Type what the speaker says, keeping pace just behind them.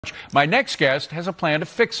My next guest has a plan to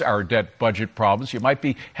fix our debt budget problems. You might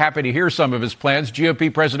be happy to hear some of his plans.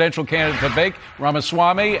 GOP presidential candidate Vivek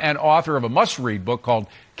Ramaswamy and author of a must-read book called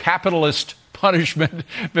Capitalist Punishment.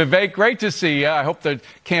 Vivek, great to see you. I hope the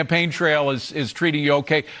campaign trail is treating you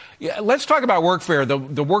okay. Let's talk about workfare,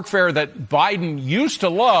 the workfare that Biden used to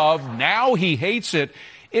love. Now he hates it.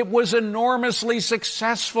 It was enormously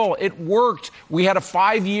successful. It worked. We had a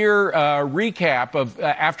 5-year recap of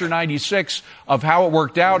after 96 of how it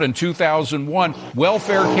worked out in 2001.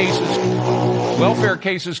 Welfare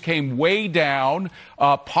cases came way down.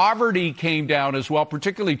 Poverty came down as well,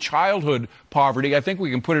 particularly childhood poverty. I think we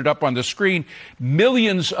can put it up on the screen.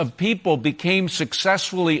 Millions of people became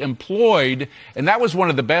successfully employed, and that was one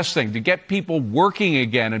of the best things, to get people working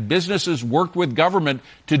again, and businesses worked with government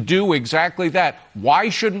to do exactly that. Why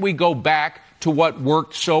shouldn't we go back to what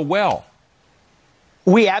worked so well?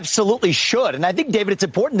 We absolutely should. And I think, David, it's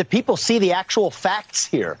important that people see the actual facts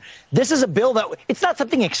here. This is a bill that it's not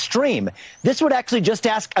something extreme. This would actually just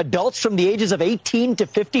ask adults from the ages of 18 to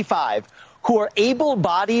 55 who are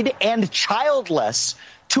able-bodied and childless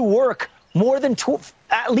to work more than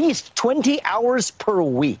at least 20 hours per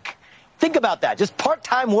week. Think about that. Just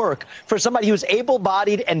part-time work for somebody who's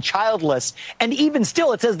able-bodied and childless. And even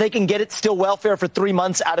still, it says they can get it still welfare for 3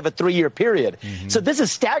 months out of a 3-year period. So this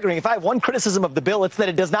is staggering. If I have one criticism of the bill, it's that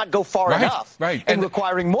it does not go far enough. And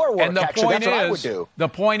requiring more work, actually. That's what I would do. The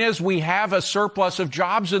point is we have a surplus of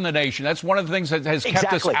jobs in the nation. That's one of the things that has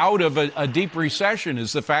kept us out of a deep recession,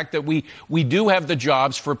 is the fact that we do have the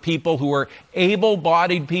jobs for people who are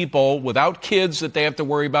able-bodied people without kids that they have to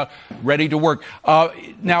worry about, ready to work.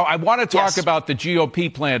 Now, I want to talk about the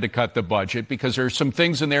GOP plan to cut the budget, because there's some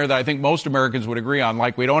things in there that I think most Americans would agree on,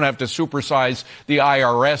 like we don't have to supersize the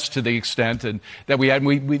IRS to the extent and that we had.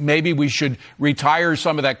 Maybe we should retire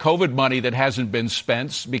some of that COVID money that hasn't been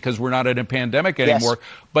spent because we're not in a pandemic anymore.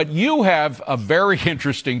 But you have a very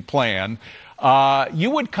interesting plan.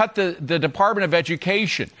 You would cut the Department of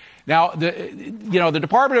Education. Now, the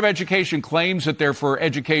Department of Education claims that they're for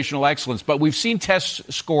educational excellence, but we've seen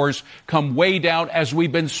test scores come way down as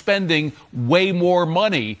we've been spending way more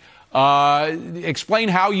money. Explain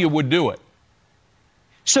how you would do it.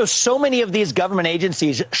 So many of these government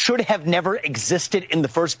agencies should have never existed in the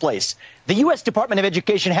first place. The U.S. Department of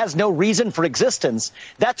Education has no reason for existence.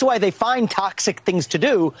 That's why they find toxic things to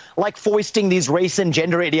do, like foisting these race and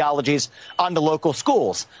gender ideologies onto local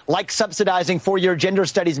schools, like subsidizing 4-year gender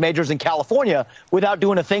studies majors in California without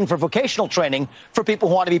doing a thing for vocational training for people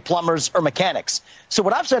who want to be plumbers or mechanics. So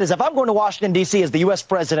what I've said is, if I'm going to Washington, D.C. as the U.S.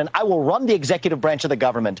 president, I will run the executive branch of the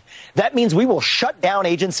government. That means we will shut down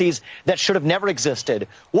agencies that should have never existed.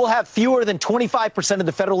 We'll have fewer than 25% of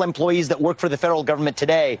the federal employees that work for the federal government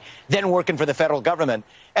today than working for the federal government.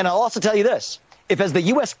 And I'll also tell you this. If as the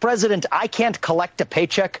U.S. president I can't collect a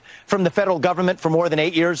paycheck from the federal government for more than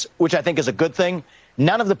 8 years, which I think is a good thing,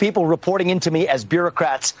 none of the people reporting into me as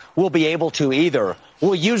bureaucrats will be able to either.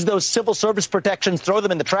 We'll use those civil service protections, throw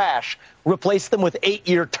them in the trash, replace them with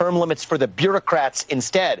 8-year term limits for the bureaucrats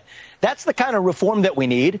instead. That's the kind of reform that we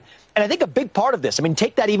need. And I think a big part of this, I mean,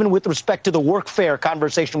 take that even with respect to the workfare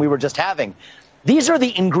conversation we were just having. These are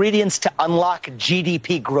the ingredients to unlock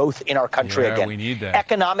GDP growth in our country again. We need that.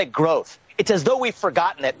 Economic growth. It's as though we've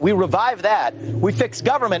forgotten it. We revive that. We fix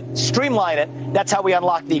government, streamline it. That's how we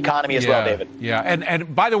unlock the economy as well, David. Yeah.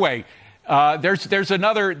 And by the way, there's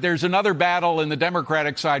another battle in the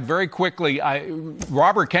Democratic side. Very quickly,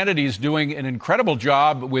 Robert Kennedy is doing an incredible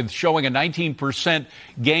job with showing a 19%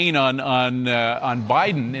 gain on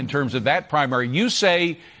Biden in terms of that primary. You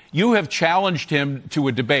say you have challenged him to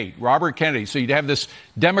a debate, Robert Kennedy. So you'd have this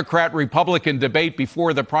Democrat-Republican debate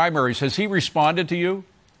before the primaries. Has he responded to you?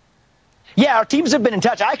 Yeah, our teams have been in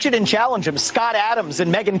touch. I actually didn't challenge him. Scott Adams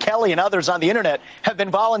and Megyn Kelly and others on the internet have been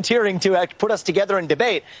volunteering to put us together in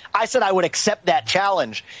debate. I said I would accept that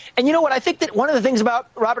challenge. And you know what? I think that one of the things about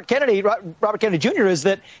Robert Kennedy Jr. is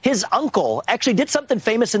that his uncle actually did something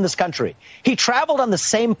famous in this country. He traveled on the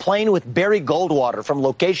same plane with Barry Goldwater from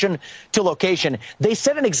location to location. They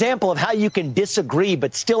set an example of how you can disagree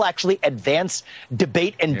but still actually advance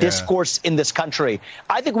debate and discourse in this country.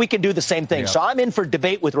 I think we can do the same thing. So I'm in for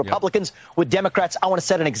debate with Republicans. With Democrats, I want to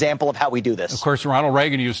set an example of how we do this. Of course, Ronald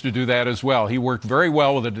Reagan used to do that as well. He worked very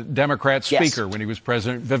well with a Democrat speaker when he was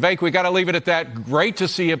president. Vivek, we got to leave it at that. Great to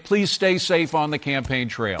see you. Please stay safe on the campaign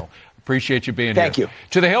trail. Appreciate you being here. Thank you.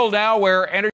 To the Hill now, where energy